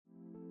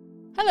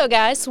Hello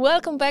guys,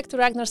 welcome back to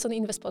Ragnarsson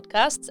Invest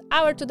Podcast.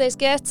 Our today's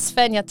guest,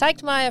 Svenja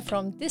Tegtmeier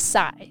from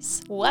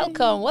Saiz.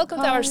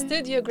 Welcome to our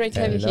studio. Great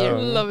to have you here.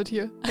 Love it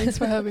here. Thanks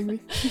for having me.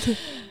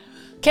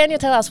 Can you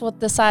tell us what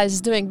Saiz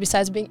is doing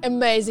besides being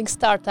amazing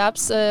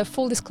startups?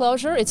 Full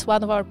disclosure, it's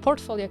one of our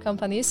portfolio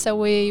companies, so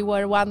we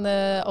were one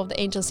of the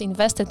angels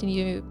invested in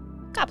you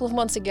a couple of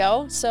months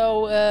ago.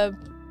 So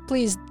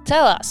please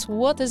tell us,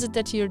 what is it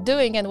that you're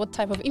doing and what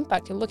type of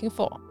impact you're looking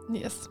for?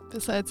 Yes,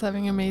 besides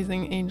having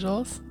amazing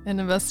angels and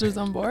investors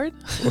on board,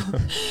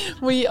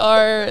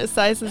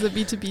 Saiz is a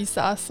B2B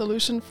SaaS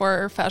solution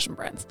for fashion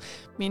brands,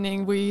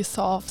 meaning we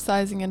solve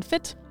sizing and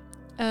fit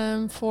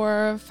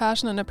for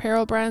fashion and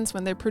apparel brands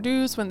when they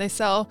produce, when they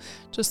sell,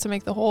 just to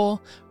make the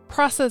whole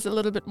process a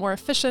little bit more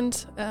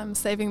efficient,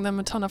 saving them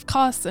a ton of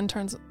costs in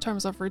terms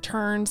of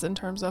returns, in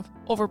terms of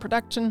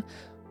overproduction.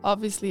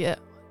 Obviously,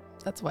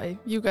 that's why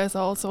you guys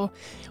are also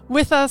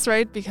with us,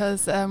 right?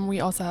 Because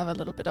we also have a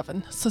little bit of a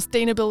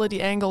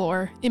sustainability angle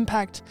or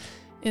impact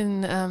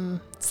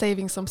in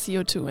saving some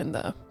CO2 in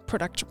the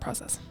production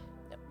process.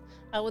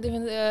 I would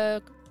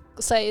even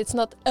say it's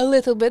not a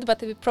little bit,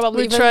 but it probably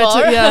we even try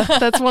more. to, yeah,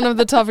 that's one of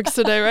the topics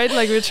today, right?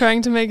 Like we're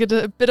trying to make it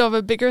a bit of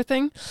a bigger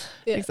thing.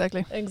 Yeah,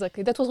 exactly.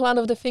 That was one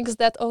of the things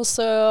that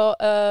also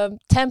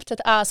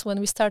tempted us when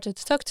we started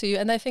to talk to you.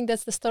 And I think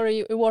that's the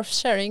story worth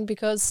sharing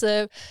because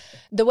the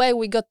way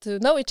we got to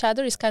know each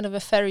other is kind of a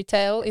fairy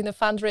tale in the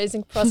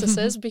fundraising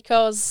processes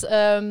because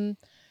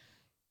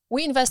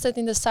we invested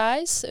in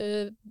Saiz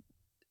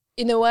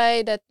in a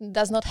way that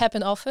does not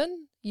happen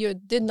often. You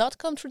did not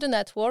come through the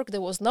network. There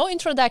was no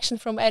introduction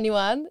from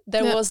anyone.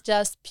 There was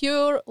just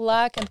pure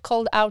luck and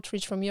cold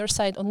outreach from your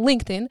side on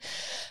LinkedIn.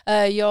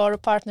 Your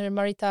partner,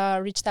 Marita,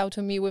 reached out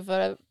to me with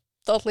a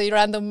totally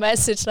random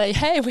message like,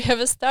 hey, we have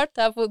a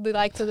startup. Would you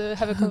like to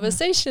have a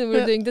conversation?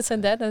 We're doing this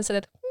and that. And I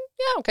said,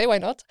 yeah, okay, why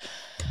not?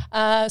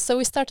 So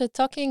we started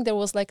talking. There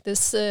was like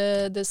this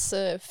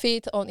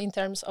fit on in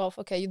terms of,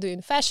 okay, you do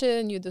in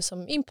fashion, you do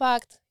some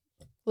impact.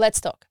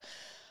 Let's talk.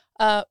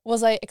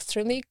 Was I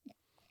extremely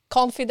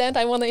confident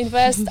I want to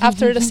invest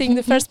after seeing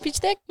the first pitch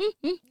deck?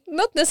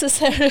 Not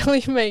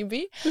necessarily,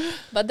 maybe.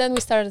 But then we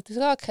started to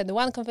talk, had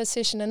one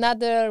conversation,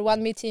 another,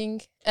 one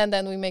meeting, and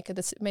then we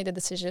made a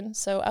decision.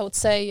 So I would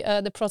say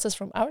the process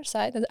from our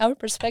side and our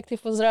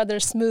perspective was rather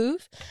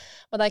smooth,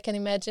 but I can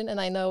imagine, and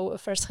I know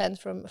firsthand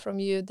from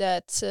you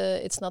that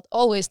it's not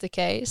always the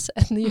case.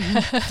 And you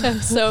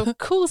have some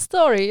cool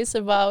stories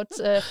about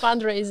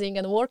fundraising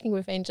and working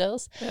with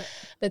angels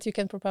that you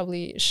can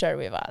probably share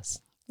with us.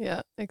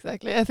 Yeah,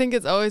 exactly. I think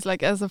it's always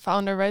like as a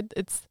founder, right?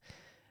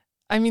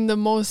 The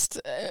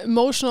most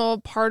emotional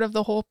part of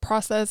the whole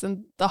process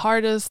and the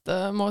hardest,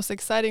 the most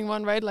exciting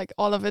one, right? Like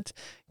all of it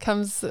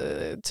comes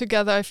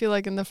together, I feel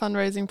like, in the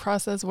fundraising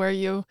process where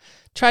you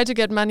try to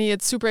get money.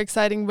 It's super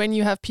exciting when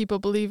you have people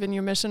believe in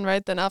your mission,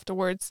 right? Then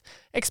afterwards,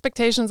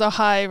 expectations are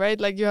high, right?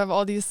 Like you have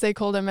all these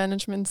stakeholder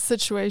management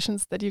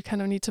situations that you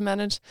kind of need to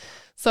manage.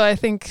 So I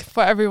think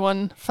for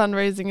everyone,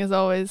 fundraising is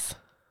always...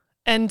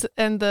 And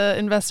the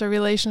investor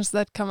relations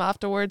that come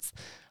afterwards,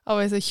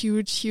 always a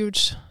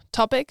huge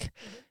topic.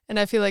 Mm-hmm. And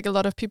I feel like a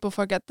lot of people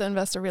forget the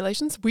investor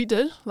relations. We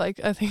did, like,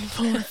 I think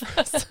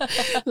first,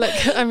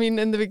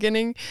 in the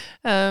beginning,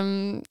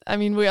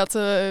 we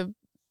also,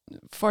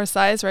 for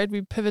Saiz, right,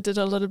 we pivoted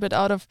a little bit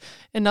out of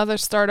another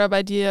startup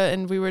idea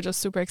and we were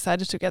just super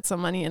excited to get some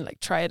money and like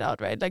try it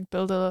out, right? Like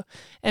build a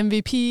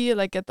MVP,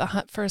 like get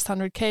the first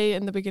 100K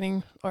in the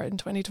beginning or in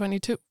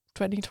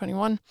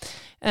 2021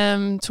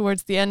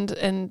 towards the end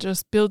and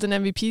just build an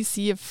MVP,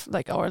 see if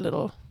like our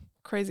little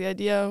crazy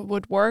idea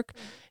would work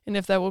and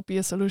if that would be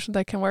a solution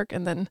that can work.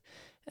 And then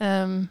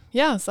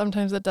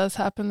sometimes it does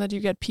happen that you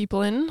get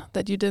people in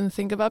that you didn't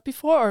think about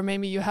before, or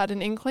maybe you had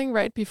an inkling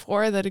right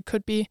before that it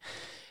could be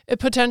a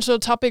potential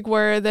topic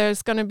where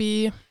there's going to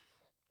be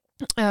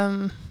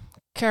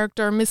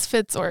character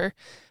misfits or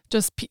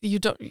just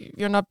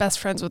you're not best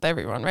friends with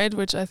everyone, right?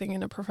 Which I think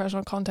in a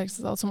professional context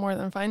is also more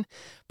than fine.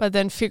 But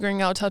then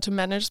figuring out how to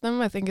manage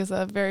them, I think, is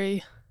a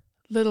very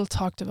little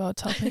talked about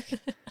topic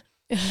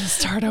in the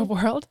startup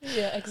world.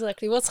 Yeah,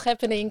 exactly. What's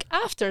happening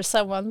after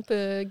someone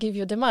give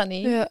you the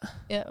money? Yeah.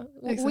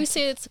 Exactly. We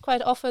see it's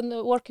quite often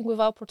working with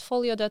our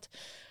portfolio that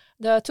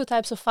there are two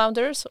types of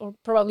founders, or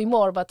probably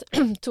more, but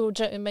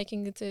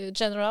making it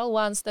general.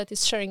 Ones that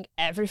is sharing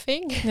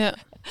everything,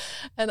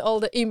 and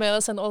all the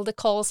emails and all the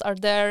calls are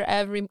there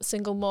every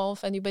single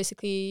month, and you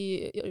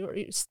basically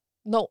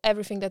know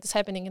everything that is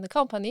happening in the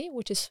company,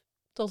 which is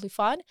totally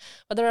fine.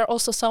 But there are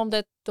also some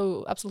that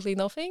do absolutely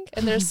nothing,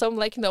 and there's some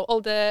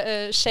all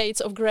the shades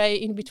of gray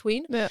in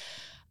between. Yeah.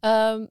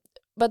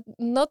 But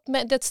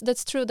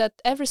that's true that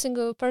every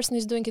single person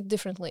is doing it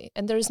differently,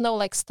 and there is no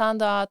like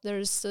standard.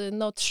 There's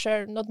not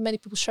many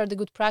people share the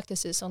good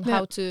practices on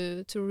how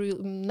to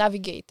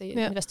navigate the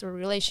investor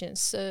relations.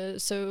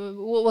 So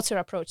what's your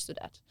approach to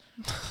that?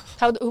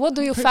 What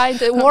do you find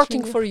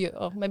working for you?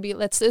 Or maybe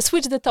let's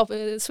switch the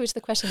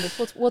question.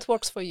 What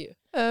works for you?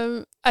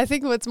 I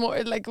think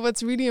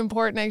what's really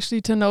important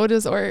actually to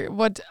notice, or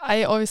what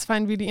I always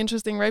find really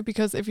interesting, right?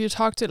 Because if you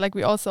talk to, like,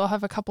 we also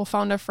have a couple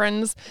founder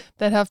friends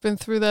that have been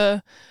through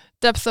the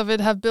depths of it,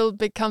 have built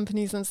big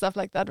companies and stuff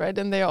like that, right?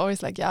 And they're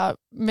always like, yeah,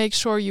 make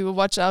sure you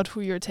watch out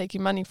who you're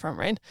taking money from,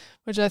 right?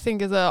 Which I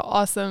think is a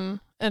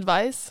awesome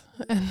advice,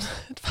 and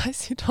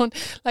advice you don't,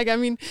 like, I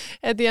mean,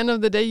 at the end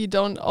of the day, you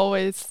don't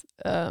always,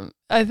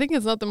 I think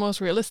it's not the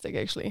most realistic,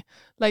 actually.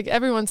 Like,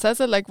 everyone says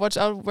it, like, watch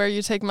out where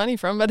you take money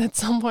from, but at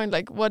some point,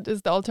 like, what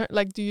is the alternative?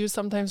 Like, do you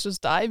sometimes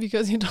just die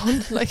because you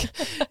don't, like,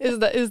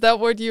 is that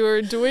what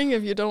you're doing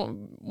if you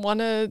don't want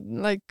to,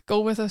 like, go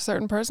with a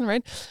certain person,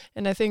 right?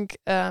 And I think,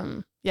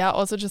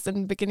 also just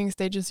in the beginning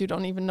stages, you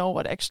don't even know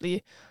what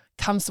actually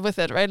comes with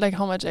it, right? Like,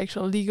 how much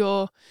actual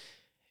legal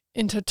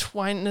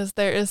intertwinedness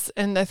there is.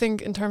 And I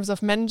think in terms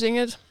of managing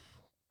it,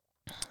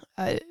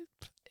 I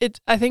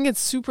think it's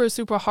super,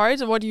 super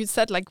hard. What you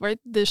said, like, right,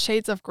 the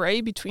shades of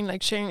gray between,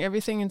 like, sharing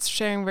everything and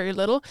sharing very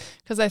little.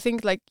 Because I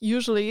think, like,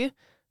 usually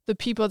the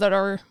people that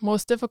are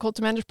most difficult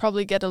to manage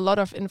probably get a lot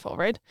of info,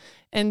 right?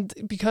 And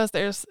because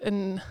there's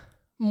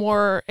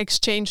more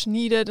exchange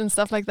needed and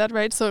stuff like that,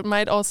 right? So it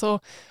might also,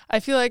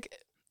 I feel like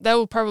that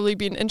would probably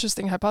be an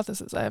interesting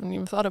hypothesis. I haven't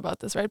even thought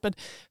about this, right? But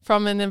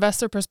from an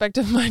investor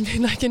perspective, might be,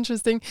 like,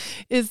 interesting.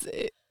 Is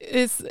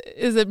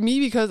it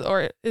me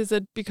or is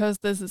it because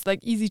this is, like,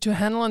 easy to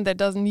handle and there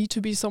doesn't need to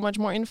be so much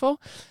more info?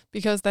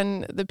 Because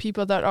then the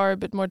people that are a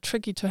bit more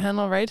tricky to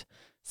handle, right?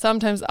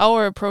 Sometimes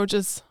our approach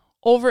is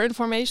over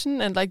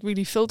information and, like,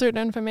 really filtered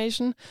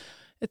information,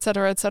 et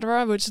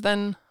cetera, which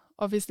then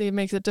obviously it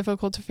makes it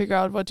difficult to figure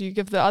out what do you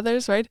give the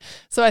others, right?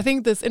 So I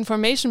think this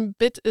information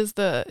bit is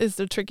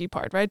the tricky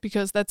part, right?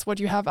 Because that's what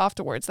you have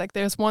afterwards. Like,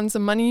 there's once a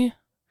money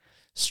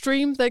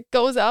stream that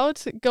goes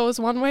out, it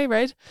goes one way,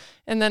 right?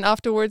 And then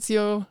afterwards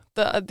the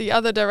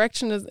other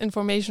direction is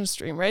information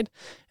stream, right?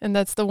 And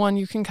that's the one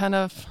you can kind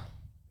of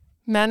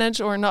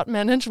manage or not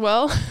manage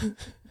well.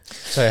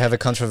 So I have a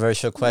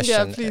controversial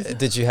question. Yeah, please.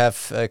 Did you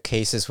have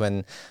cases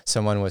when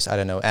someone was, I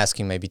don't know,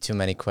 asking maybe too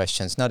many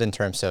questions, not in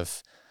terms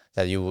of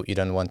that you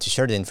don't want to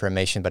share the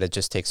information, but it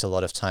just takes a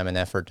lot of time and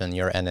effort on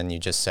your end, and you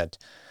just said,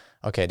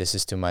 okay, this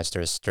is too much,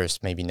 there's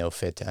maybe no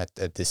fit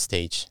at this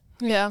stage?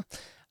 Yeah.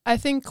 I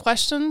think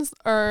questions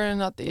are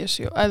not the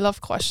issue. I love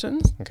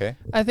questions. Okay.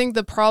 I think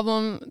the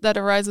problem that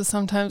arises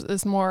sometimes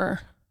is more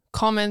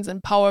comments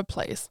and power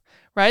plays,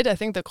 right? I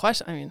think the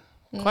question,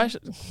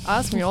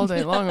 ask me all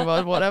day long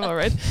about whatever,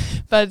 right?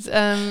 But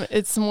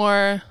it's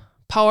more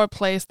power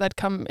plays that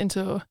come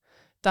into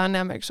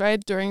dynamics,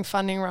 right? During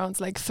funding rounds,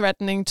 like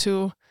threatening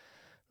to,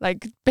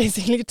 like,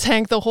 basically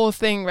tank the whole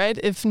thing, right,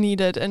 if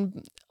needed.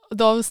 And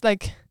those,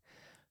 like,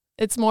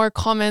 it's more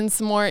comments,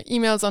 more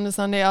emails on a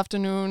Sunday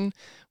afternoon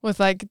with,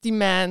 like,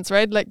 demands,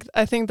 right? Like,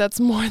 I think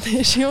that's more the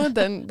issue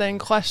than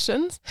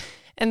questions.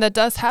 And that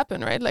does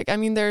happen, right? Like, I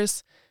mean,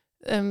 there's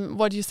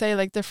what you say,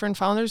 like, different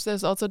founders,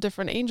 there's also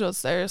different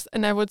angels.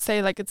 And I would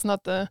say, like, it's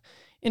not the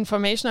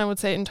information. I would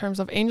say in terms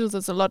of angels,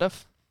 it's a lot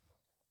of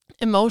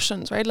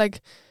emotions, right?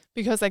 Like,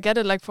 because I get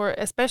it, like,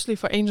 especially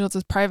for angels,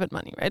 it's private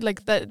money, right?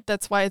 Like,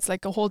 that's why it's,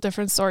 like, a whole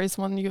different story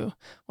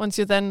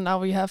now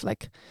we have,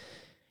 like,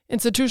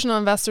 institutional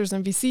investors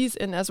and VCs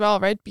in as well,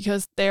 right?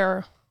 Because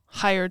they're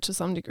hired to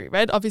some degree,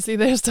 right? Obviously,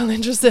 they're still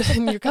interested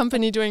in your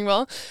company doing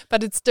well,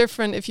 but it's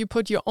different if you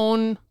put your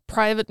own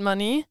private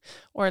money,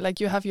 or, like,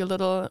 you have your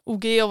little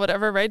UG or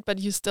whatever, right? But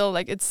you still,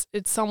 like, it's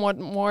somewhat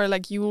more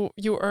like you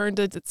earned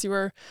it. It's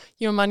your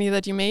money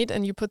that you made,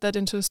 and you put that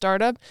into a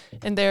startup.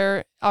 And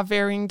there are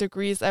varying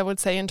degrees, I would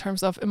say, in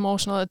terms of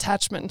emotional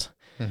attachment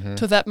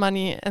to that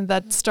money and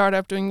that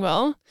startup doing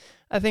well.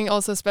 I think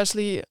also,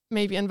 especially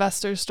maybe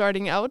investors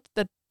starting out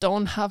that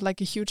don't have,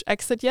 like, a huge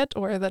exit yet,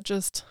 or that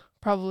just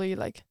probably,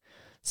 like,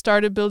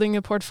 started building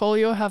a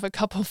portfolio, have a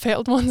couple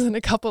failed ones and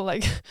a couple,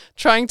 like,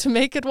 trying to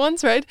make it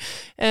once, right?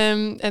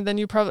 And then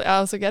you probably, I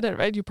also get it,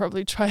 right? You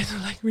probably try to,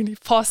 like, really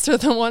foster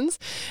the ones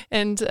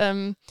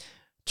and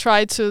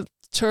try to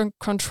turn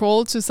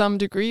control to some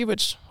degree,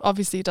 which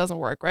obviously doesn't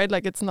work, right?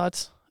 Like, it's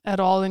not at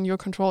all in your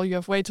control. You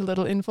have way too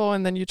little info,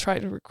 and then you try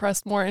to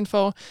request more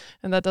info,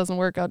 and that doesn't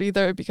work out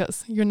either,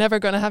 because you're never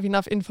going to have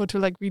enough info to,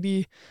 like,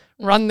 really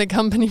run the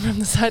company from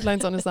the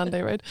sidelines on a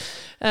Sunday, right?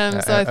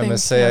 So I think,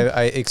 must say,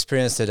 I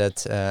experienced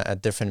it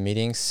at different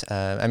meetings.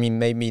 I mean,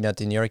 maybe not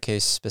in your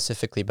case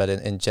specifically, but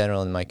in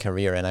general in my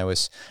career. And I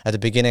was, at the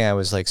beginning, I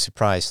was, like,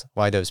 surprised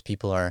why those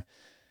people are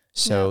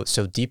so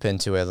deep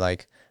into it.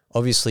 Like,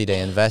 obviously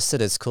they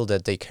invested, it's cool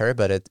that they care,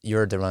 but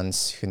you're the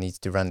ones who need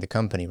to run the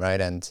company,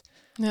 right? And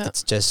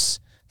it's just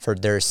for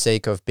their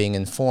sake of being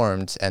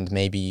informed and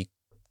maybe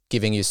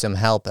giving you some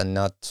help, and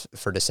not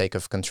for the sake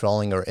of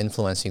controlling or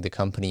influencing the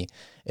company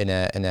in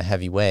a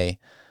heavy way.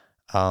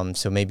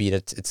 So maybe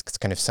it's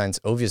kind of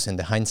sounds obvious in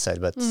the hindsight,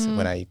 but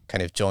when I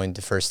kind of joined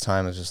the first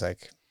time, I was just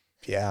like,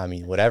 yeah, I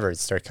mean, whatever,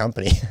 it's their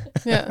company.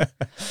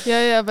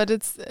 yeah, but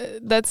it's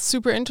that's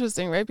super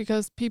interesting, right?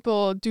 Because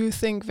people do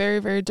think very,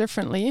 very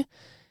differently.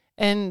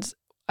 And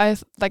I,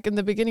 like, in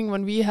the beginning,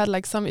 when we had,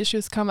 like, some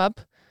issues come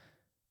up,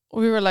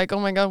 we were like, oh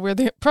my God, we're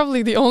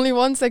probably the only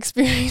ones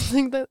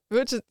experiencing that,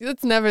 which is,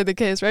 it's never the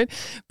case, right?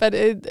 But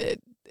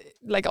it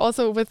like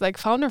also with like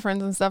founder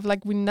friends and stuff,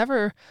 like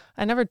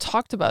I never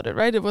talked about it,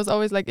 right? It was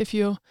always like, if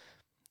you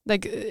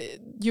like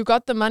you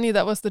got the money,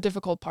 that was the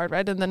difficult part,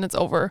 right? And then it's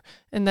over,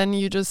 and then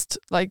you just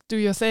like do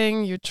your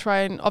thing. You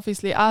try and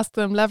obviously ask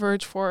them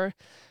leverage for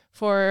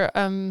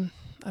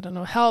I don't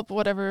know, help,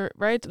 whatever,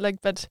 right?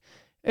 Like, but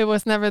it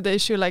was never the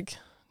issue, like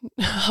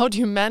how do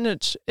you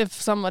manage if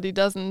somebody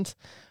doesn't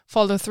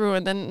follow through?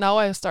 And then now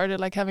I started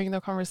like having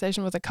the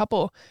conversation with a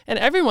couple, and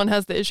everyone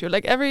has the issue.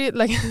 Like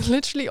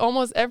literally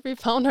almost every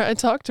founder I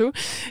talk to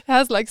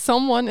has like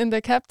someone in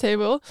their cap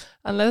table,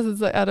 unless it's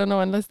like, I don't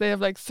know, unless they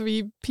have like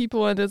 3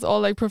 people and it's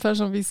all like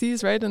professional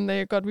VCs, right? And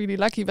they got really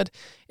lucky. But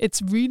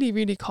it's really,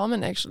 really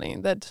common actually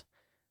that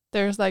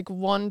there's like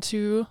 1,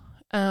 2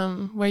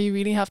 where you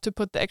really have to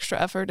put the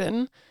extra effort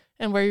in,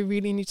 and where you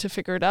really need to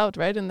figure it out,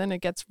 right? And then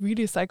it gets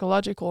really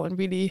psychological and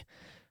really,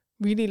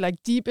 really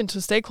like deep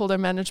into stakeholder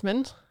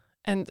management.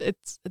 And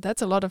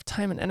that's a lot of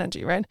time and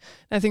energy, right?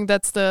 And I think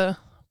that's the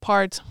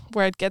part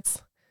where it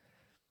gets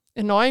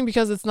annoying,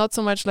 because it's not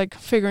so much like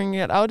figuring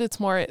it out,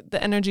 it's more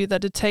the energy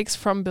that it takes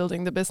from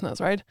building the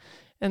business, right?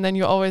 And then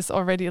you're always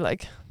already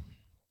like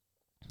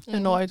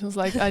annoyed. It's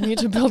like, I need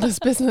to build this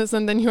business,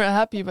 and then you're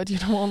happy, but you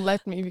won't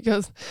let me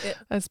because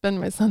I spend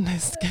my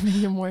Sundays giving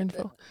you more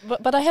info.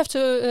 But I have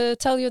to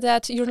tell you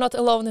that you're not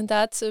alone in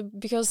that,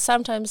 because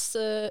sometimes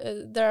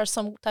there are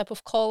some type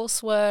of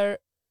calls where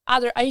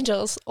other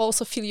angels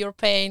also feel your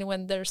pain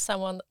when there's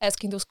someone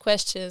asking those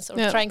questions or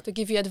trying to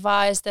give you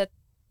advice that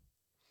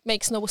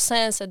makes no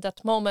sense at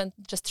that moment,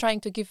 just trying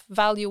to give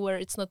value where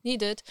it's not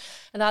needed.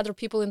 And other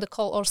people in the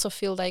call also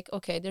feel like,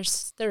 okay, there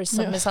is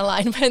some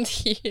misalignment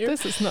here.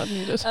 This is not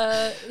needed.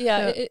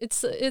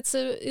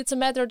 It's a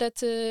matter that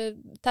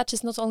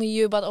touches not only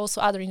you but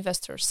also other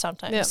investors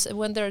sometimes.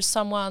 When there's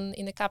someone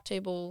in the cap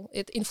table,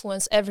 it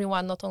influences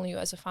everyone, not only you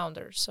as a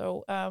founder.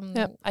 So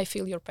I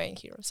feel your pain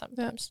here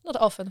sometimes. Not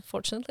often,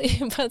 fortunately,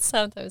 but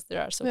sometimes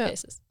there are some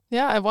cases.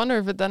 Yeah, I wonder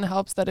if it then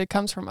helps that it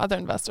comes from other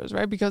investors,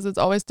 right? Because it's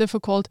always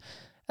difficult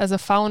as a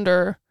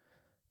founder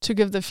to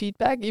give the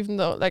feedback, even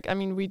though, like, I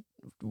mean,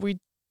 we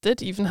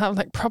did even have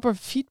like proper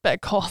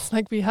feedback calls.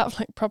 Like, we have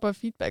like proper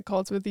feedback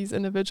calls with these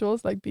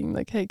individuals, like being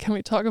like, hey, can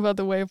we talk about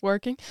the way of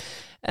working?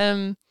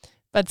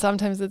 But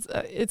sometimes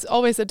it's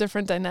always a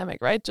different dynamic,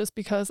 right? Just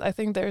because I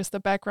think there's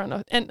the background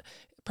of, and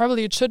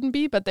probably it shouldn't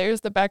be, but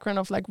there's the background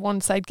of like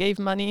one side gave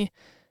money,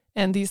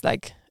 and these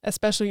like,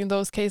 especially in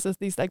those cases,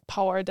 these like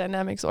power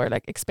dynamics or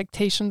like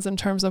expectations in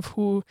terms of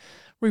who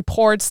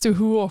reports to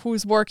who or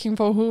who's working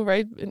for who,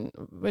 right?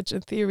 Which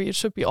in theory it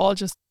should be all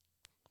just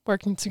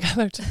working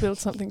together to build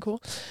something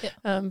cool.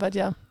 But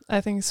yeah, I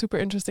think super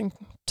interesting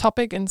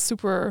topic and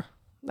super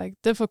like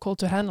difficult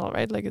to handle,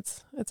 right? Like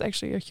it's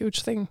actually a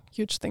huge thing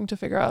to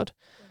figure out.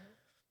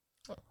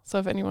 So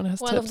if anyone has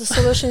one tips. of the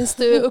solutions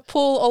to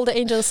pull all the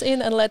angels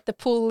in and let the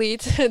pool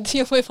lead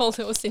deal with all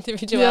those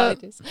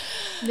individualities.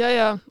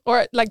 Yeah.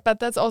 Or like, but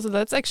that's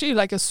actually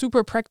like a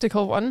super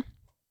practical one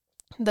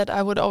that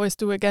I would always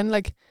do again.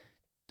 Like,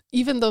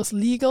 even those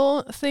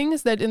legal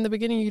things that in the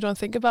beginning you don't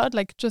think about,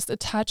 like just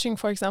attaching,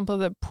 for example,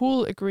 the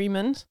pool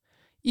agreement,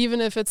 even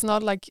if it's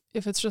not like,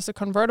 if it's just a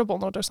convertible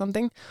note or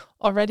something,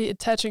 already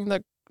attaching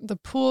the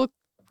pool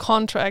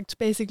contract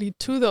basically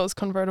to those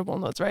convertible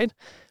notes, right?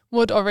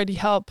 Would already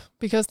help,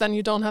 because then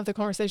you don't have the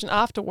conversation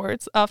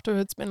afterwards, after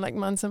it's been like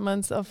months and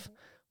months of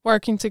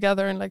working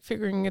together and like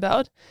figuring it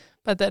out,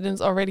 but that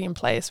is already in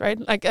place, right?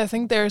 Like, I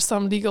think there are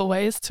some legal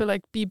ways to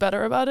like be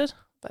better about it,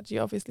 but you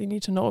obviously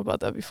need to know about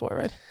that before,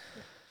 right?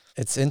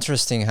 It's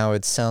interesting how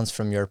it sounds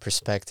from your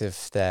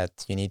perspective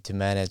that you need to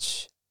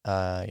manage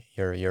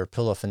your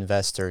pool of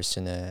investors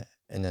in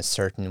a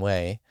certain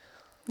way.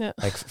 Yeah.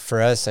 Like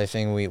for us, I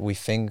think we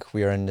think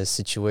we are in this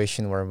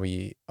situation where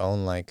we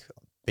own like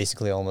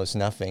basically almost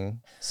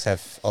nothing,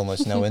 have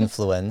almost no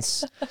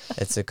influence.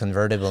 It's a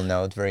convertible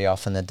note very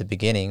often at the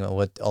beginning.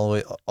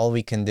 All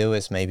we can do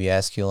is maybe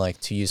ask you like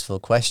 2 useful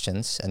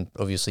questions, and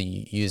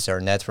obviously use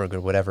our network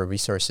or whatever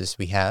resources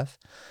we have.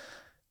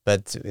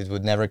 But it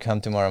would never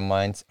come to our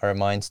minds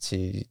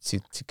to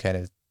kind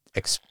of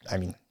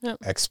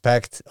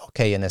expect,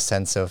 okay, in a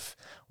sense of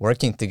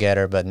working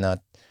together, but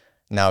not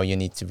now you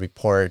need to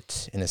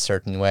report in a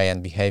certain way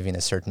and behave in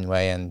a certain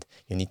way, and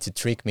you need to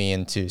trick me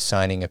into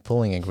signing a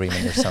pooling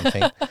agreement or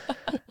something.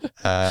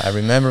 I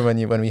remember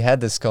when we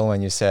had this call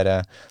and you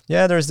said,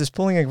 there's this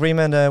pooling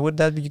agreement, would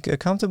that be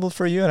comfortable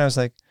for you? And I was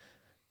like,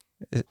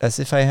 as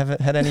if I haven't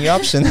had any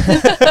option.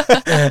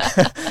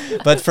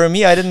 But for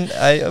me,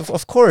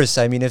 of course,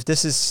 I mean, if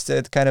this is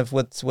kind of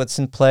what's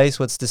in place,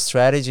 what's the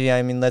strategy,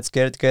 I mean, let's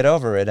get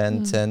over it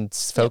and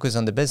focus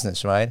on the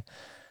business, right?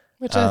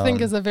 Which I think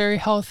is a very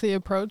healthy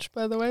approach,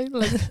 by the way.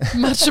 Like,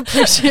 much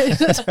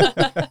appreciated.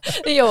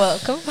 You're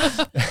welcome.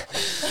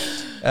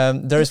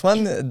 There's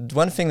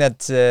one thing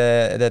that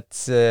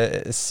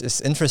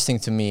is interesting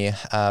to me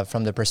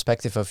from the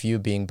perspective of you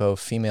being both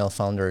female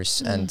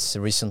founders and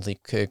recently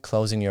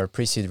closing your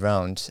pre-seed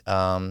round.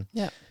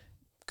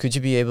 would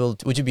you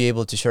be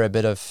able to share a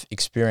bit of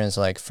experience,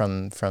 like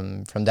from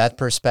that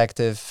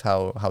perspective,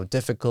 how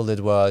difficult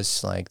it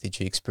was? Like, did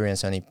you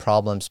experience any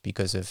problems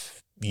because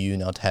of you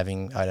not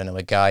having, I don't know,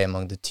 a guy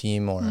among the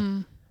team,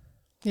 or?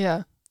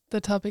 Yeah,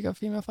 the topic of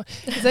female founder.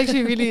 It's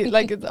actually really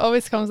like, it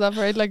always comes up,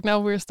 right? Like now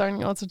we're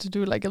starting also to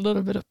do like a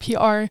little bit of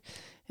PR,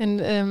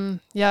 and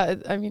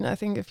I mean, I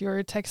think if you're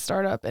a tech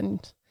startup and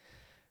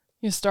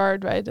you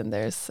start, right, and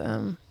there's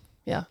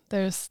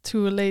there's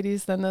 2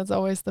 ladies, then that's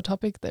always the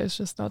topic. There's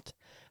just not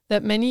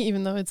that many,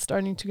 even though it's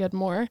starting to get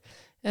more.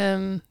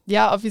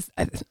 Obviously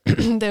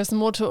there's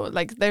more to,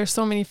 like, there's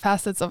so many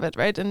facets of it,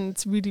 right? And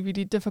it's really,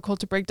 really difficult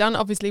to break down.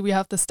 Obviously we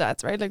have the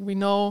stats, right? Like we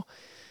know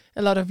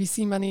a lot of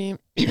VC money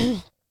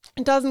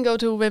it doesn't go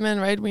to women,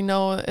 right? We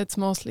know it's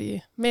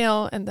mostly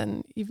male, and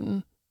then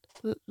even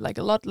like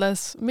a lot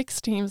less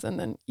mixed teams, and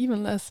then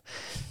even less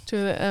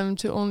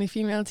to only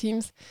female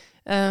teams.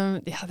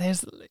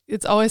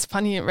 It's always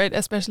funny, right?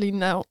 Especially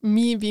now,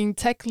 me being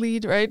tech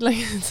lead, right? Like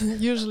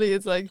usually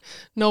it's like,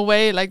 no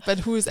way, like, but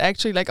who is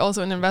actually, like,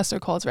 also in investor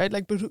calls, right?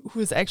 Like, but who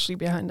is actually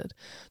behind it?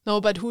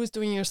 No, but who is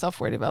doing your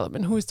software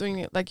development? Who is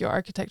doing like your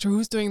architecture?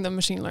 Who's doing the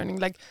machine learning?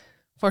 Like,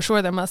 for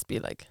sure there must be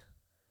like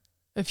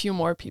a few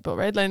more people,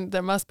 right? Like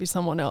there must be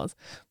someone else.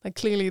 Like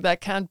clearly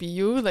that can't be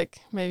you. Like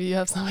maybe you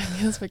have some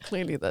ideas, but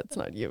clearly that's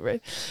not you,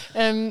 right?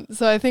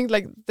 So I think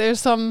like there's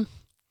some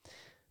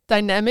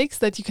dynamics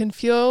that you can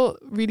feel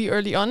really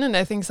early on, and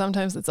I think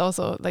sometimes it's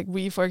also like,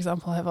 we, for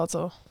example, have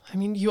also, I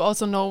mean, you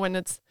also know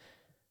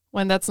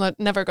when that's not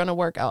never going to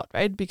work out,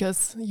 right?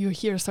 Because you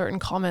hear certain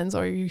comments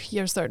or you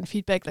hear certain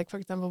feedback. Like, for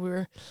example, we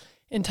were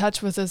in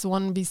touch with this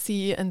one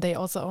VC, and they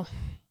also,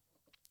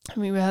 I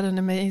mean, we had an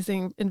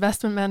amazing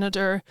investment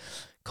manager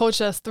coach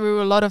us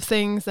through a lot of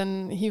things,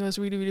 and he was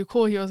really, really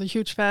cool. He was a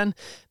huge fan.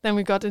 Then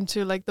we got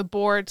into like the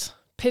board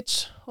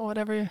pitch or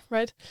whatever,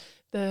 right?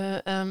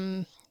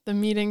 The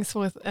meetings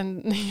with,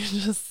 and you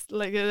just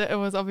like, it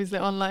was obviously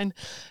online.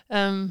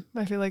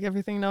 I feel like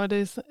everything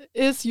nowadays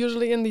is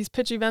usually in these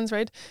pitch events,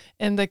 right?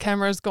 And the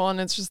cameras go on.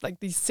 It's just like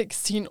these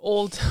 16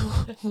 old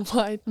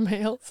white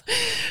males.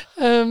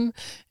 And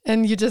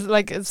you just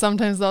like,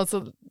 sometimes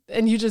also,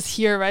 and you just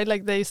hear, right?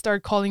 Like they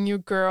start calling you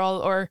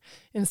girl or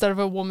instead of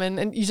a woman.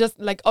 And you just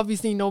like,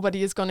 obviously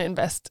nobody is going to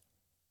invest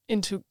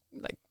into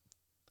like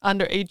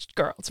underage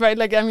girls, right?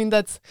 Like, I mean,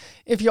 that's,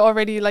 if you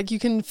already, like, you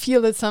can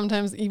feel it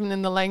sometimes even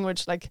in the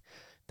language, like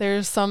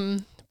there's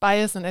some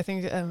bias, and I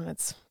think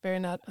it's very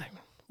not,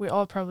 we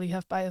all probably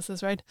have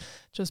biases, right?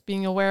 Just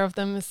being aware of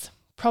them is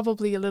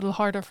probably a little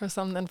harder for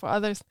some than for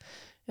others.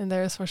 And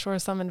there's for sure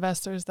some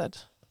investors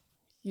that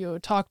you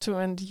talk to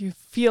and you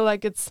feel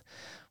like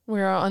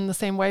we're on the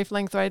same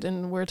wavelength, right?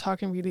 And we're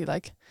talking really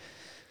like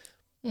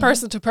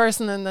person to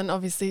person, and then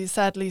obviously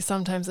sadly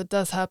sometimes it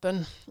does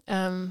happen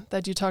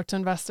that you talk to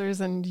investors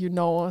and you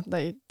know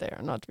they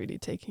are not really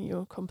taking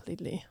you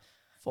completely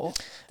full.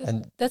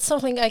 And that's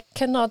something I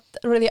cannot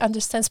really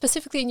understand,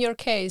 specifically in your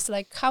case.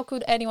 Like, how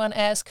could anyone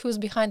ask who's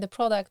behind the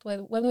product?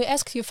 When we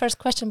asked you first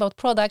question about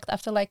product,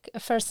 after like a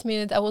first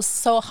minute, I was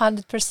so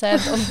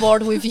 100% on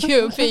board with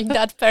you being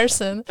that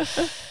person.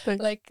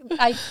 Like,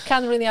 I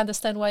can't really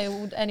understand why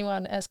would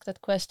anyone ask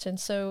that question.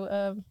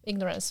 So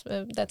ignorance,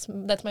 that's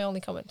my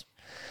only comment.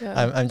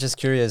 Yeah. I'm just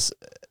curious,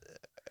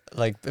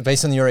 like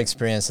based on your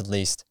experience at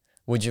least,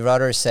 would you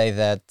rather say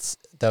that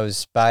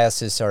those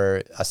biases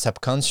are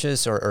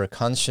subconscious or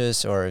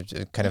conscious, or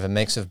kind of a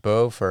mix of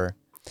both? Or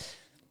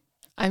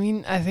I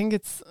mean, I think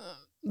it's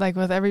like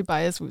with every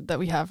bias that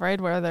we have,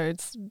 right? Whether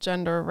it's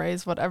gender,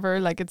 race, whatever,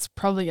 like it's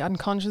probably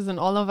unconscious in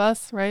all of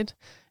us, right?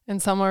 And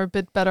some are a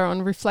bit better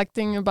on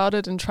reflecting about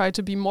it and try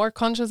to be more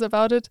conscious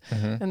about it.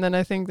 Mm-hmm. And then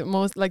I think the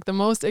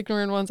most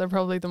ignorant ones are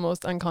probably the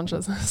most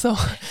unconscious. So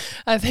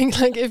I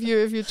think like if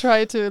you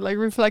try to like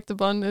reflect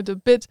upon it a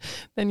bit,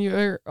 then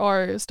you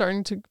are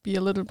starting to be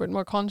a little bit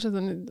more conscious.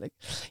 And like,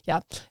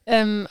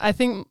 I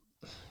think,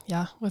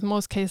 with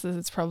most cases,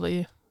 it's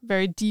probably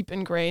very deep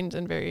ingrained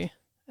and very,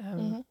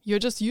 you're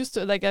just used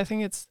to, like, I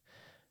think it's,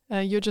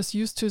 you're just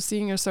used to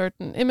seeing a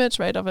certain image,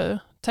 right, of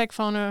a tech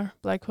founder,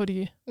 black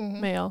hoodie,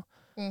 male.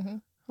 Mm-hmm.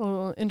 A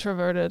little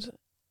introverted,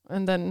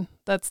 and then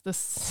that's the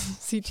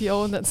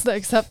CTO, and that's the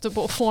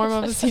acceptable form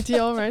of a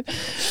CTO, right?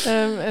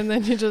 And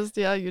then you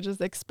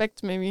just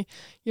expect maybe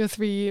your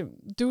 3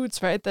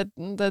 dudes, right,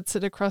 that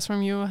sit across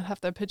from you,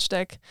 have their pitch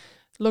deck,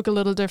 look a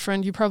little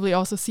different. You probably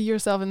also see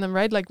yourself in them,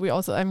 right? Like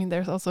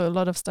there's also a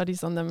lot of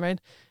studies on them, right?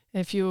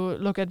 If you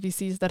look at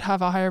VCs that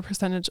have a higher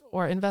percentage,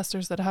 or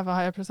investors that have a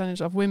higher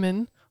percentage of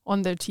women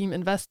on their team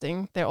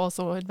investing, they're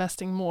also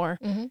investing more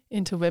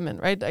into women,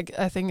 right?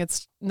 I think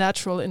it's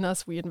natural in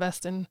us, we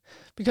invest in,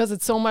 because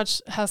it's so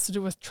much has to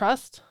do with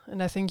trust.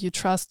 And I think you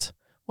trust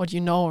what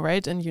you know,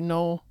 right? And you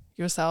know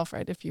yourself,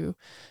 right? If you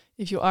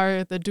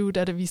are the dude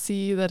at a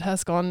VC that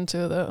has gone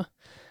to the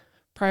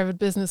private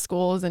business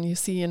schools, and you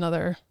see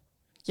another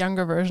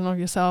younger version of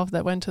yourself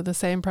that went to the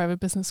same private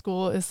business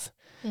school is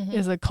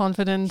a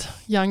confident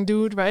young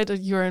dude, right?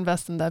 You're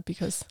invested in that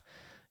because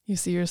you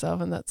see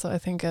yourself in that. So I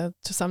think to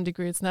some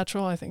degree it's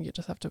natural. I think you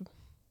just have to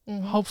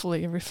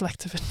hopefully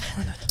reflect a bit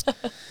more on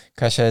it.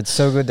 Kasia, it's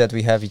so good that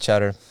we have each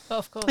other.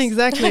 Of course.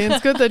 Exactly.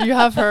 It's good that you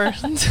have her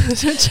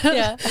to chat.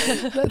 Yeah.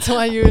 That's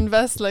why you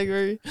invest like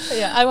very.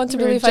 Yeah, I want to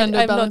very believe I'm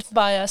gender not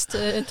biased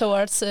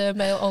towards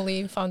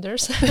male-only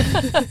founders.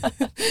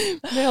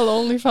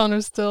 Male-only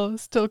founders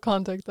still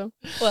contact them.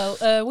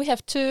 Well, we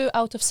have 2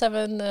 out of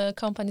 7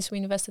 companies we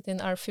invested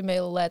in are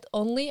female-led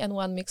only, and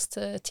 1 mixed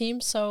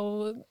team.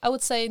 So I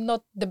would say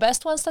not the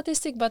best one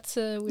statistic, but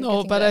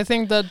No, but I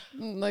think that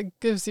like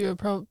gives you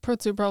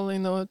puts you probably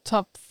in the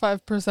top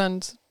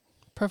 5%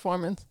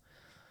 performance.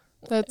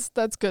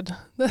 That's good.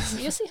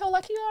 You see how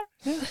lucky you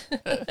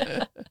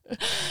are?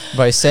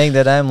 By saying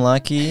that I'm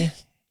lucky,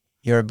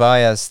 you're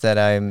biased that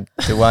I'm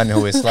the one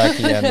who is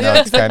lucky and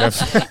not kind of...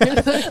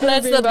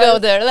 Let's not go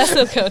there.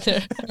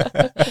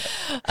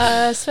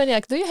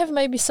 Svenja, do you have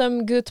maybe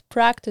some good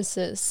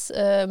practices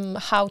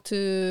how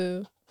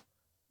to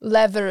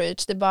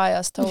leverage the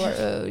bias toward,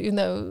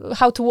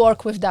 how to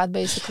work with that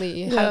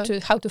basically,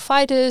 how to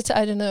fight it?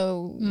 I don't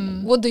know.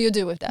 What do you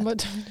do with that?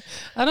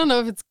 I don't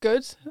know if it's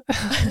good.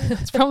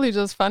 It's probably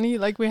just funny.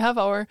 Like we have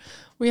our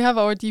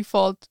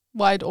default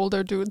white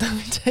older dude that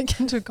we take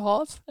into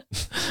calls.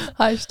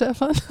 Hi,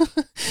 Stefan.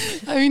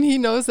 I mean, he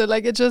knows it.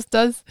 Like it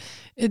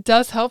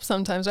does help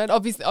sometimes, right?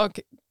 Obviously,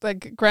 okay.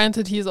 Like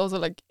granted, he's also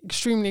like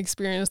extremely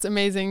experienced,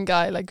 amazing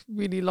guy, like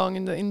really long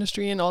in the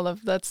industry and all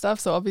of that stuff.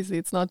 So obviously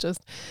it's not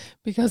just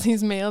because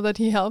he's male that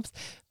he helps,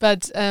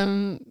 but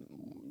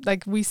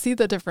like we see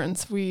the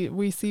difference.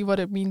 We see what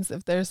it means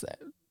if there's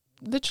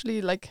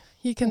literally like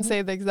he can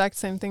say the exact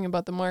same thing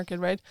about the market,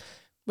 right?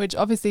 Which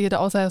obviously it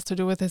also has to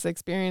do with his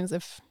experience.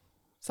 If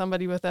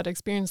somebody with that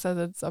experience says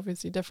it's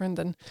obviously different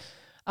than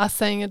us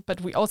saying it,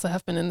 but we also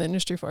have been in the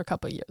industry for a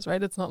couple of years,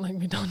 right? It's not like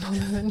we don't know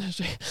the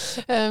industry.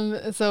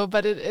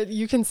 But it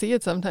you can see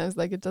it sometimes,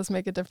 like it does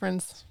make a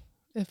difference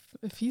if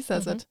he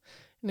says it.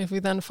 And if we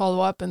then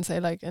follow up and say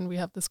like, and we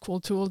have this cool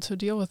tool to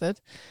deal with it,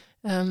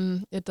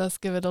 it does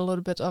give it a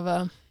little bit of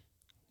a,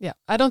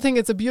 I don't think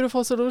it's a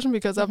beautiful solution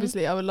because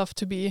obviously I would love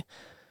to be,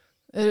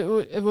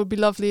 it would be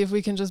lovely if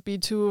we can just be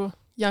 2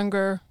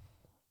 younger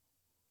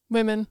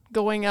women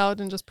going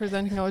out and just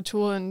presenting our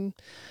tool and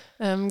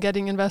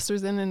getting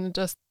investors in and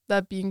just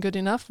that being good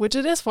enough, which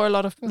it is for a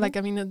lot of, like,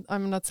 I mean,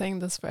 I'm not saying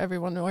this for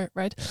everyone,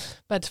 right?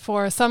 But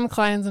for some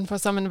clients and for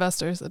some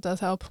investors, it does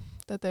help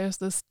that there's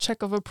this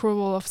check of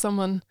approval of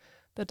someone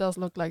that does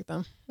look like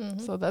them.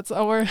 So that's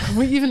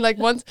we even like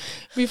once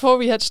before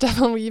we had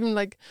Stefan, we even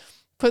like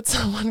put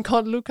someone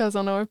called Lucas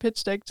on our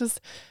pitch deck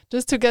just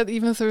to get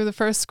even through the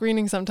first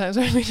screening sometimes,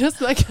 right? We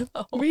just like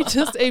we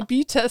just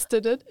A/B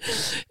tested it,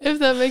 if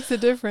that makes a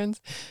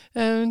difference,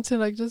 to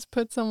like just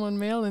put someone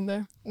male in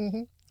there.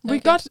 We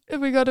got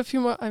a few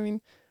more. I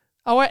mean,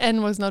 our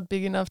N was not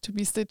big enough to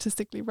be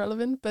statistically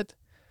relevant, but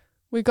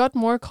we got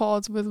more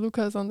calls with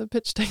Lucas on the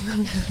pitch deck than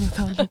we did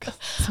without Lucas.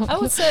 So I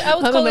would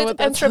call it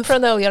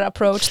entrepreneurial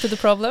approach to the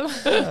problem.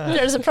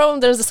 There's a problem,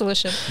 there's a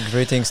solution.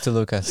 Greetings to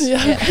Lucas.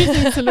 Yeah.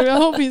 Greetings to Lucas. I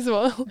hope he's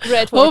well.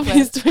 Great work. Hope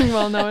he's doing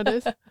well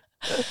nowadays.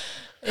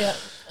 Yeah.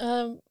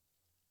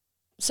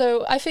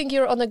 So I think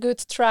you're on a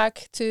good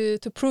track to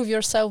prove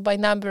yourself by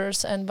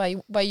numbers and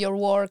by your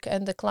work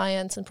and the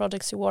clients and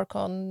projects you work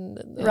on,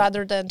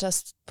 rather than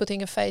just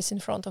putting a face in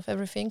front of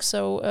everything.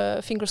 So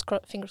fingers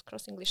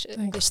crossed English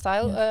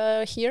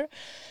style here.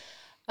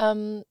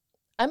 I'm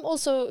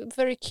also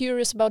very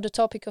curious about the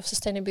topic of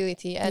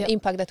sustainability and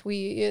impact that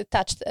we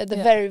touched at the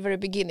very, very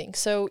beginning.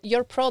 So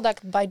your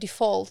product by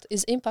default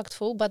is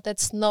impactful, but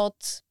that's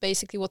not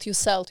basically what you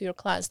sell to your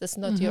clients. That's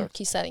not your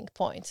key selling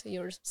point.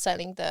 You're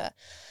selling the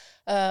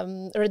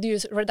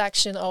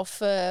reduction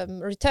of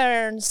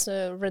returns,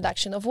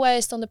 reduction of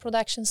waste on the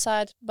production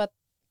side, but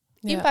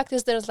impact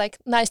is there's like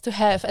nice to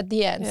have at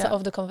the end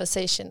of the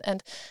conversation.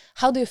 And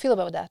how do you feel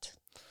about that,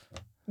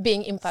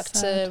 being impact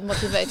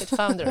motivated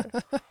founder?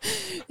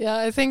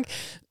 I think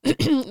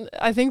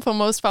for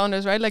most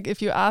founders, right, like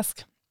if you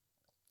ask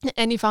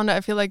any founder,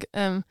 I feel like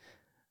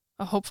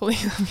hopefully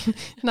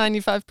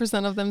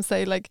 95% of them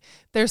say like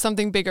there's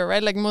something bigger,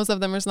 right? Like most of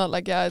them is not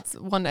like, it's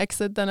one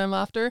exit that I'm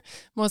after.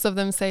 Most of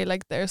them say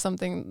like there's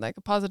something like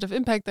a positive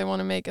impact they want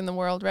to make in the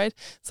world, right?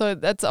 So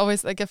that's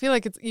always like, I feel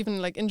like it's even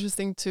like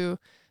interesting to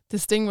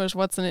distinguish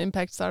what's an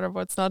impact startup,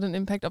 what's not an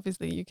impact.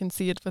 Obviously you can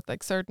see it with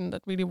like certain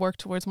that really work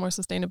towards more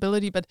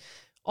sustainability, but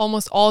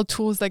almost all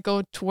tools that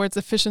go towards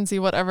efficiency,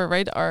 whatever,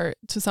 right, are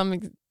to some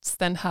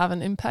extent have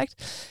an impact.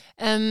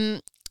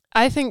 And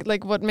I think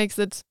like what makes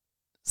it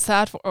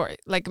sad for, or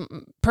like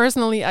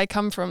personally, I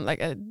come from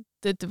like I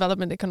did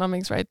development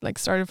economics, right? Like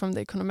started from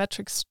the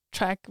econometrics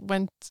track,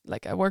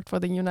 I worked for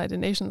the United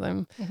Nations.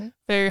 I'm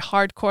very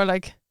hardcore,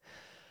 like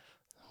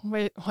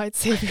white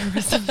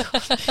saviorism.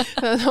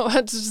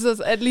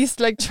 Just at least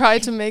like try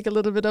to make a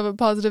little bit of a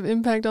positive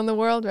impact on the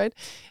world, right?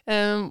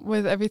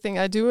 With everything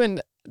I do,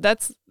 and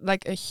that's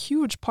like a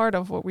huge part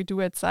of what we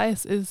do at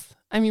Saiz.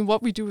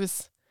 What we do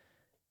is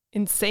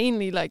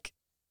insanely like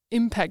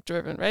impact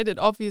driven, right? It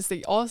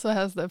obviously also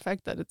has the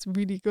effect that it's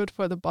really good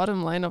for the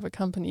bottom line of a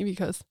company,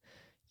 because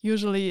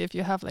usually if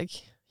you have like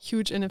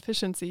huge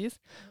inefficiencies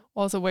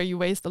also where you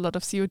waste a lot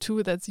of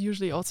CO2, that's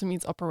usually also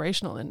means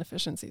operational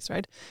inefficiencies,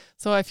 right?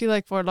 So I feel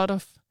like for a lot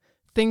of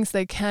things,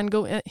 they can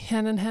go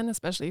hand in hand,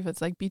 especially if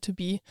it's like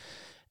B2B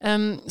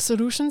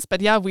solutions.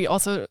 But yeah, we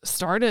also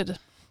started,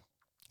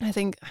 I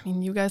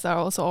mean, you guys are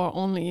also our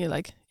only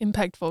like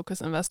impact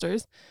focused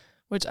investors,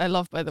 which I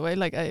love, by the way.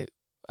 Like I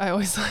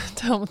always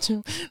tell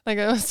you, like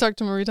I always talk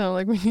to Marita, I'm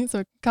like, we need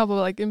a couple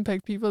like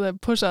impact people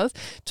that push us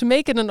to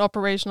make it an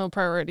operational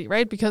priority,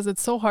 right? Because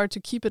it's so hard to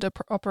keep it a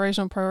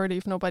operational priority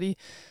if nobody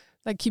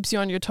like keeps you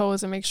on your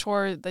toes and make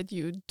sure that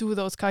you do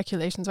those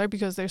calculations, right?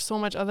 Because there's so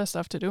much other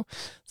stuff to do.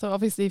 So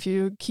obviously if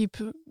you keep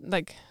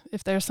like,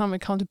 if there's some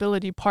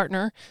accountability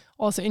partner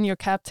also in your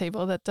cap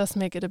table, that does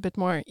make it a bit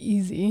more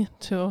easy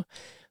to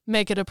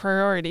make it a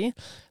priority.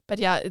 But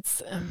yeah,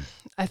 it's,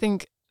 I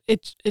think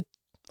it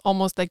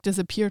almost like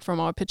disappeared from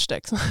our pitch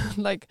decks,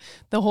 like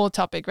the whole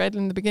topic, right?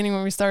 In the beginning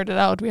when we started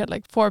out, we had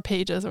like 4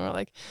 pages and we're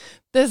like,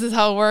 this is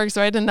how it works,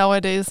 right? And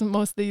nowadays,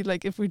 mostly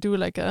like if we do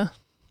like a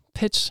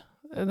pitch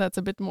that's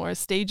a bit more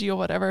stagey or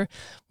whatever,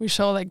 we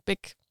show like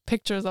big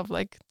pictures of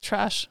like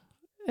trash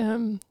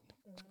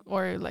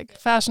or like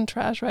fashion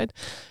trash, right?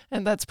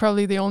 And that's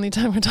probably the only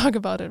time we talk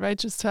about it, right?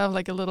 Just to have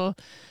like a little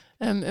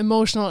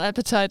emotional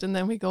appetite, and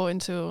then we go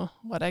into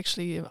what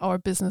actually our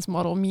business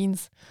model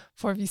means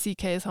for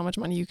VCKs, how much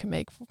money you can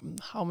make,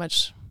 how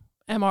much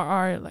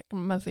MRR, like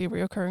monthly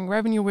recurring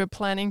revenue we're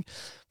planning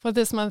for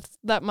this month,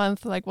 that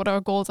month, like what our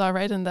goals are,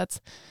 right? And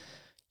that's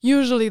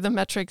usually the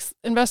metrics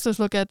investors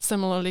look at.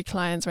 Similarly,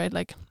 clients, right?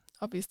 Like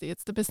obviously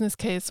it's the business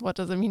case. What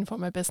does it mean for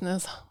my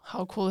business?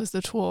 How cool is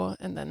the tool?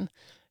 And then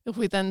if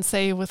we then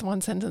say with one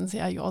sentence,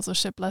 yeah, you also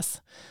ship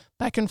less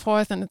back and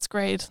forth and it's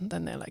great, and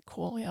then they're like,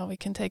 cool, yeah, we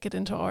can take it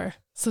into our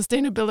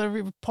sustainability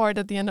report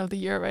at the end of the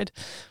year, right?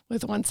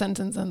 With one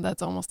sentence, and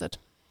that's almost it.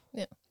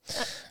 Yeah.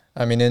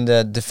 I mean, in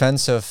the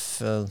defense of,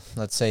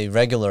 let's say,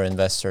 regular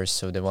investors,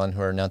 so the one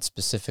who are not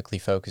specifically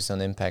focused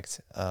on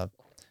impact,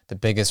 the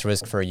biggest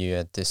risk for you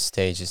at this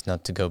stage is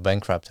not to go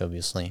bankrupt,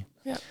 obviously.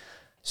 Yeah.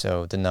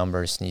 So the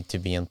numbers need to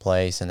be in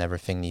place and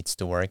everything needs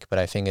to work. But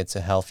I think it's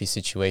a healthy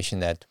situation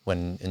that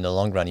when in the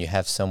long run you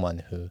have someone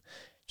who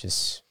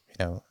just,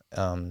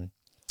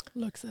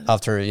 looks at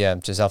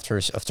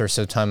after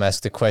some time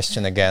ask the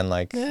question again,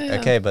 like,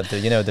 okay, but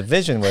the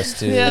vision was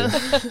to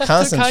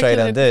concentrate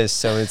on this.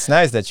 So it's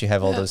nice that you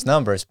have all those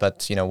numbers,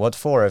 but what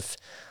for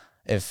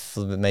if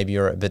maybe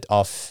you're a bit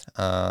off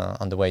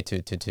on the way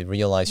to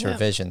realize your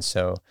vision.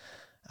 So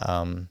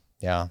I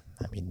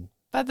mean,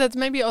 but that's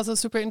maybe also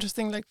super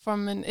interesting, like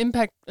from an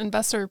impact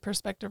investor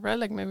perspective, right?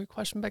 Like maybe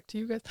question back to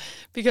you guys,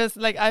 because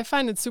like I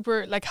find it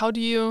super, like how do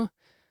you,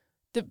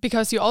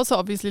 because you also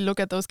obviously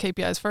look at those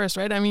KPIs first,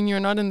 right? I mean, you're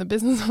not in the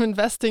business of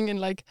investing in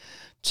like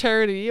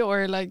charity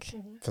or like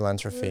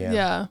philanthropy,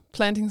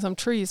 planting some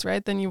trees,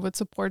 right? Then you would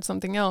support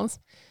something else.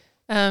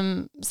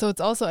 So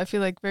it's also, I feel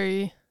like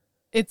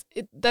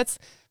that's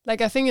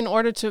like, I think in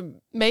order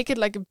to make it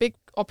like a big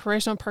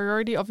operational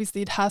priority,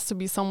 obviously it has to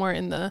be somewhere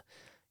in the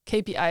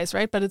KPIs,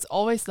 right? But it's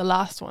always the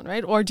last one,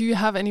 right? Or do you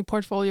have any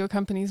portfolio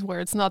companies where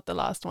it's not the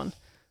last one?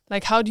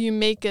 Like how do you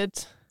make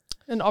it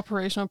an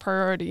operational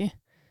priority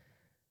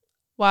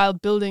while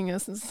building a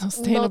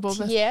sustainable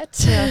Not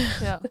yet.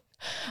 Yeah.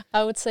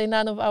 I would say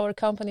none of our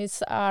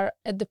companies are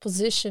at the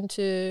position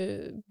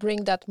to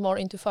bring that more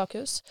into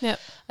focus. Yeah.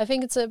 I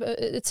think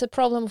it's a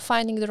problem of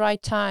finding the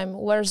right time.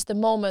 Where's the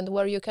moment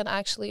where you can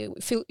actually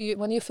feel,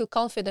 when you feel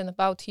confident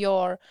about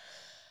your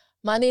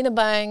money in the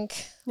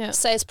bank,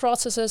 sales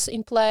processes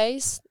in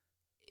place.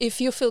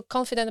 If you feel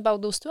confident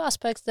about those two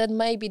aspects, then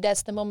maybe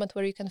that's the moment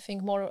where you can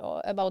think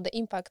more about the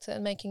impact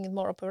and making it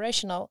more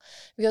operational.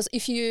 Because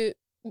if you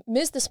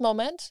miss this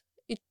moment,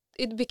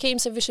 it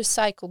becomes a vicious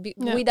cycle.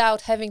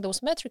 Without having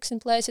those metrics in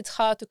place, it's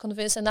hard to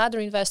convince another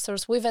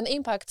investors with an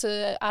impact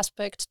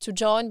aspect to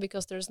join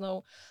because there's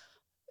no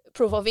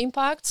proof of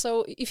impact.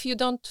 So if you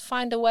don't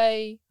find a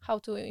way how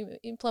to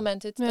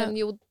implement it, then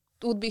you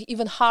would be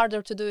even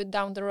harder to do it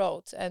down the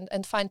road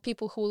and find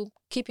people who will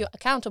keep you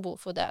accountable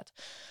for that.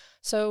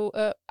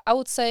 So I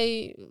would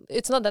say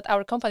it's not that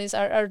our companies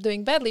are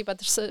doing badly, but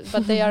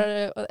they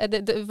are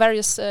at the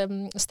various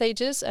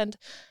stages. And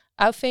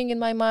I think in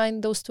my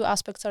mind, those two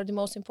aspects are the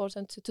most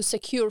important to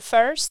secure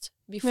first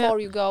before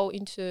you go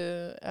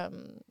into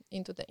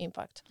the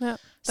impact. Yeah.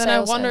 Then I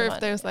wonder if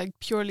there's like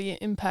purely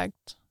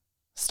impact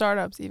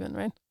startups even,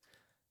 right?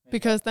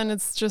 Because then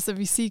it's just a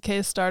VC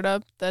case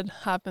startup that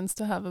happens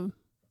to have a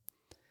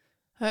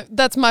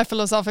that's my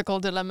philosophical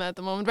dilemma at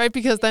the moment, right?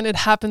 Because then it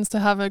happens to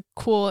have a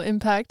cool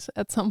impact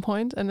at some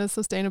point and a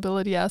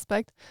sustainability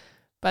aspect.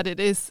 But it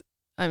is,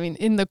 I mean,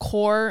 in the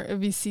core, a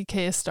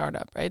VCK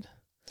startup, right?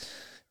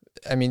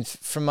 I mean,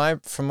 from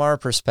our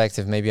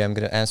perspective, maybe I'm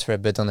going to answer a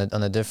bit on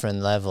a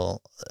different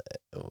level.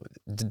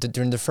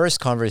 During the first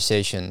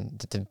conversation,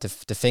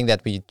 the thing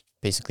that we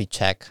basically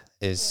check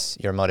is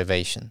your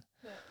motivation,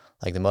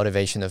 like the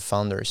motivation of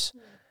founders.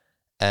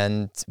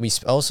 And we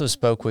also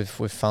spoke with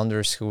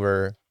founders who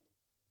were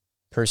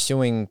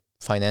pursuing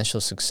financial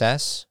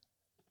success,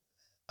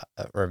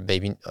 or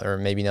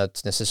maybe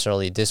not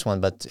necessarily this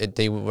one, but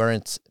they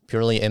weren't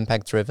purely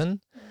impact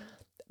driven,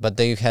 but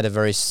they had a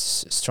very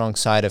strong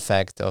side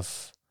effect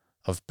of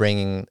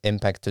bringing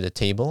impact to the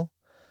table.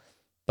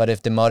 But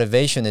if the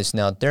motivation is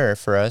not there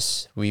for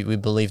us, we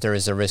believe there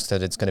is a risk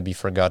that it's going to be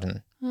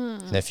forgotten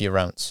in a few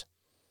rounds.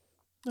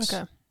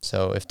 Okay.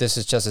 So if this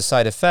is just a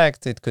side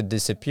effect, it could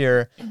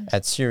disappear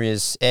at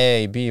series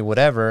A, B,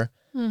 whatever,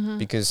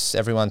 because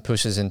everyone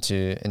pushes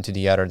into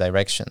the other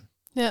direction.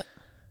 Yeah.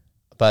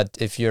 But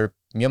if you're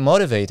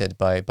motivated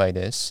by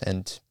this,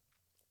 and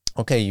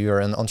okay, you're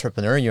an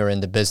entrepreneur, you're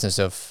in the business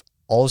of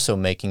also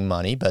making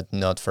money, but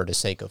not for the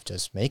sake of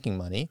just making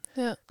money.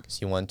 Yeah.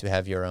 Because you want to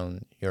have your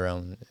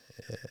own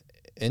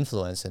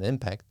influence and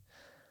impact.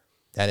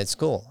 And it's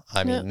cool.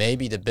 I mean,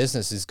 maybe the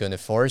business is going to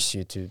force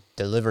you to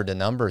deliver the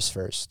numbers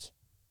first.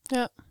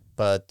 Yeah.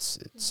 But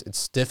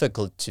it's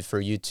difficult for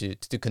you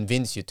to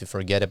convince you to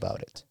forget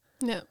about it.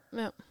 Yeah.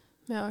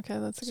 Okay,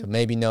 that's so good.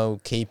 Maybe no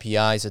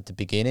KPIs at the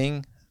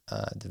beginning,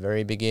 at the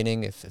very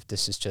beginning. If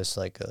this is just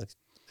like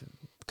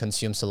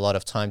consumes a lot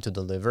of time to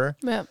deliver.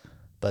 Yeah.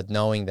 But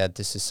knowing that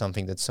this is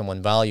something that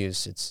someone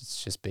values,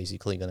 it's just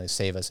basically going to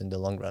save us in the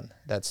long run.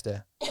 That's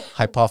the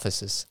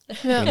hypothesis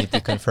we need to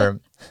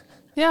confirm.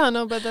 Yeah,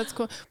 no, but that's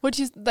cool. Would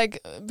you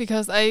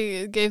because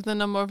I gave the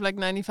number of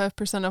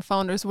 95% of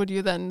founders, would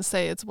you then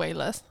say it's way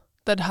less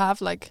that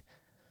have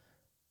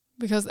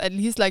because at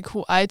least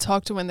who I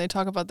talk to when they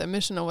talk about their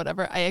mission or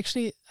whatever, I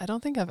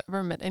don't think I've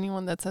ever met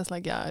anyone that says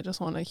I just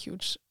want a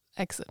huge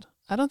exit.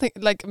 I don't think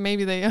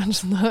maybe they are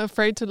just not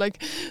afraid to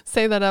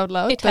say that out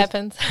loud. It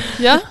happens.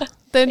 Yeah.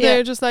 Then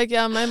they're just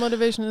my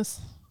motivation is.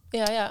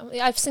 Yeah.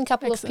 I've seen a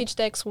couple of pitch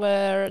decks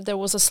where there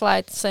was a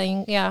slide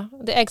saying,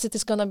 the exit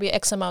is going to be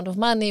X amount of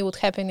money, would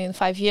happen in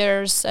 5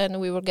 years, and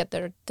we will get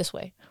there this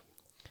way.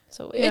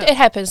 So it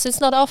happens.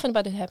 It's not often,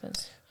 but it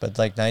happens. But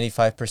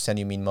 95%,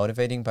 you mean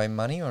motivating by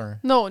money or?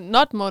 No,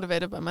 not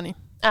motivated by money.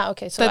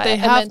 Okay. So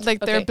that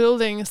they're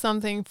building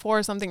something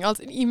for something else,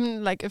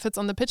 even if it's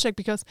on the pitch deck,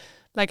 because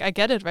I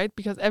get it, right?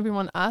 Because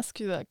everyone asks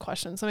you that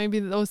question. So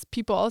maybe those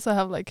people also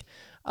have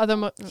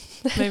other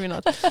maybe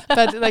not,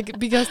 but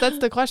because that's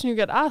the question you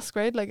get asked,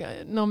 right?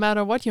 No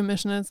matter what your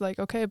mission is,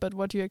 okay, but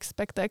what do you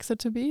expect the exit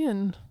to be?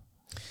 And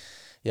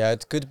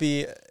it could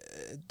be.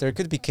 There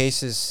could be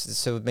cases,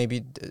 so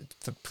maybe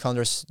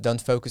founders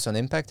don't focus on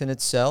impact in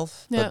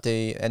itself, but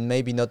and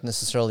maybe not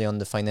necessarily on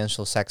the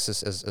financial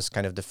success as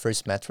kind of the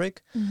first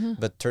metric,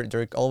 but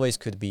there always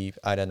could be,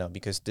 I don't know,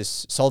 because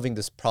solving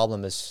this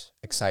problem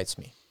excites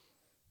me.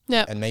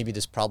 Yeah. And maybe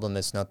this problem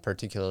is not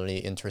particularly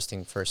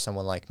interesting for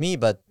someone like me,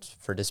 but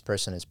for this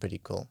person it's pretty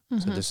cool.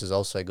 So this is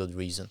also a good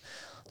reason.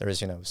 There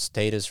is,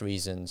 status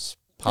reasons,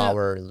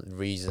 power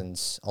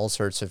reasons, all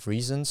sorts of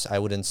reasons. I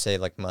wouldn't say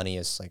money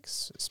is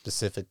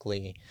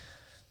specifically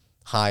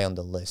high on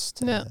the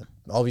list.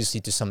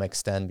 Obviously to some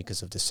extent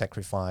because of the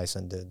sacrifice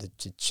and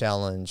the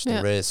challenge,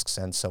 the risks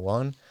and so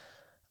on.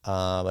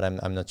 But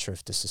I'm not sure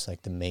if this is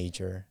the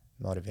major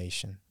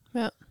motivation.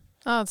 Yeah.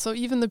 So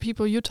even the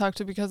people you talk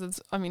to, because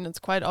it's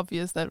quite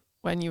obvious that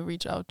when you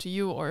reach out to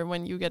you or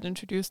when you get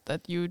introduced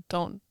that you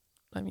don't,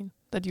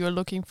 that you're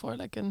looking for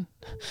an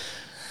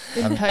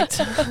impact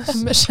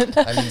mission.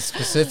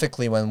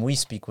 Specifically when we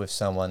speak with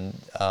someone,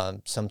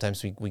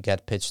 sometimes we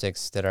get pitch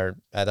decks that are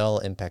at all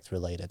impact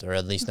related, or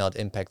at least not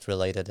impact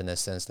related in a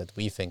sense that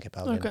we think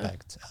about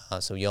impact.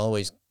 So you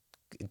always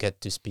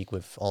get to speak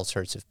with all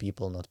sorts of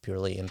people, not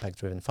purely impact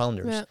driven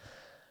founders.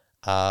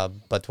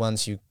 But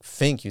once you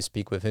think you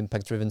speak with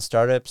impact driven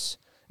startups,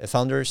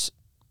 founders,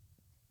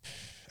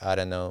 I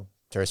don't know,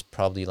 there's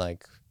probably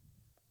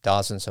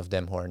dozens of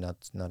them who are not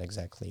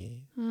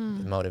exactly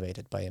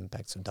motivated by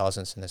impact. So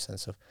dozens in the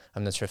sense of,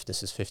 I'm not sure if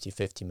this is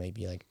 50-50,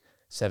 maybe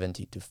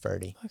 70 to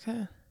 30.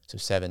 Okay. So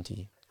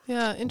 70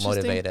 interesting.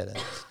 Motivated.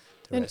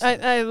 And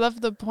I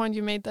love the point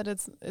you made that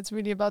it's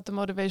really about the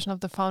motivation of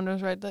the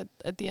founders, right? That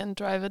at the end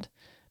drive it.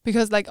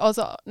 Because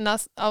also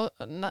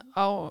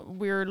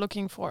we're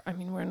looking for,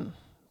 we're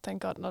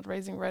thank God not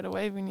raising right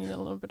away. We need a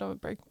little bit of a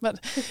break. But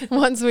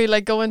once we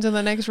go into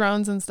the next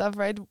rounds and stuff,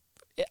 right?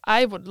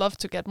 I would love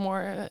to get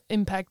more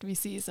impact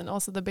VCs and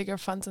also the bigger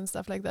funds and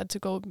stuff like that to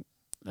go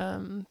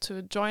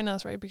to join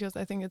us, right? Because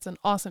I think it's an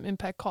awesome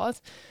impact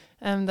cause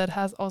and that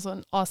has also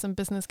an awesome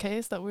business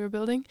case that we're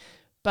building.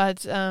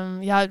 But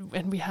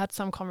and we had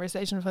some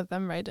conversations with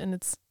them, right? And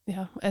it's,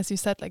 as you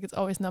said, it's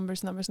always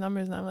numbers. And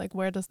I'm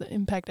where does the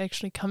impact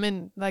actually come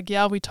in?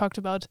 We talked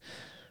about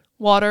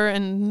water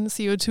and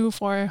CO2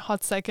 for a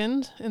hot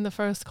second in the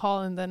first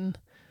call, and then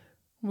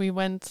we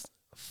went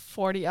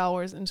 40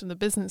 hours into the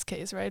business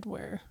case, right,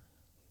 where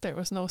there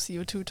was no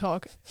CO2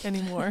 talk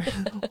anymore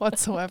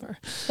whatsoever.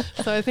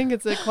 So I think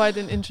it's quite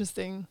an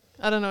interesting,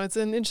 it's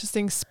an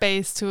interesting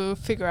space to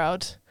figure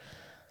out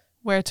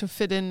where to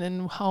fit in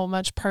and how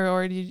much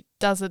priority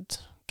does it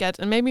get.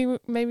 And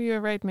maybe you're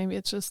right. Maybe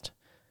it's just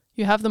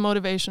you have the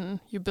motivation,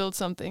 you build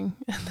something,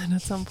 and then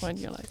at some point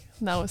you're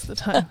now is the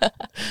time.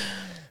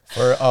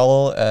 For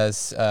all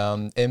as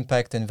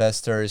impact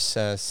investors,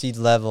 seed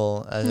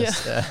level,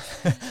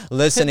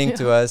 listening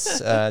to us,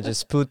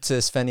 just put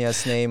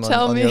Svenja's name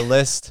on your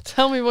list.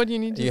 Tell me what you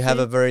need to You have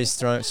a very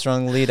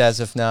strong lead as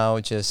of now.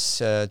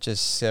 Just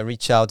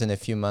reach out in a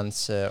few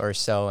months or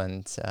so,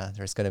 and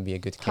there's going to be a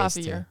good case. Half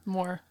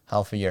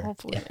a year.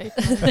 Hopefully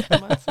 8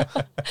 months.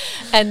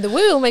 And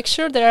we will make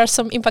sure there are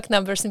some impact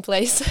numbers in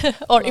place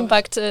or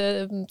impact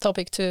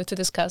topic to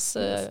discuss.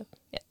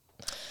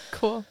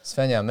 Cool.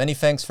 Svenja, many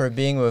thanks for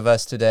being with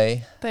us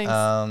today. Thanks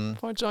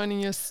for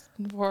joining us,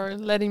 for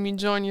letting me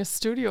join your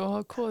studio.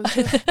 How cool is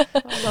this?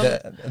 I love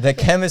it. The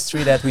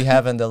chemistry that we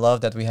have and the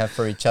love that we have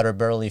for each other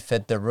barely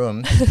fit the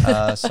room.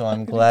 So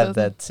I'm glad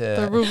that...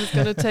 the room is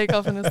going to take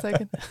off in a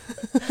second.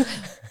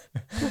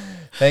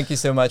 Thank you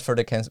so much for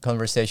the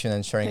conversation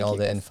and sharing all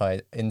the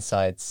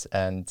insights.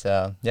 And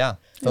till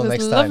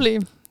next time. Lovely.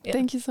 Yeah.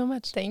 Thank you so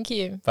much. Thank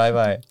you.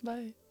 Bye-bye.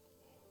 Bye.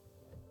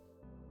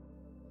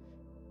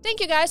 Thank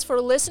you guys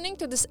for listening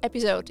to this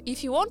episode.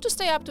 If you want to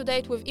stay up to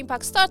date with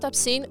impact startup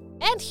scene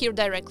and hear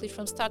directly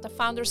from startup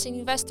founders and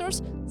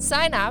investors,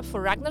 sign up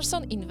for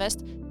Ragnarsson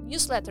Invest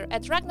newsletter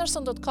at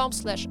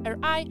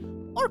ragnarsson.com/ri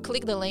or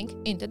click the link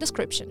in the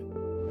description.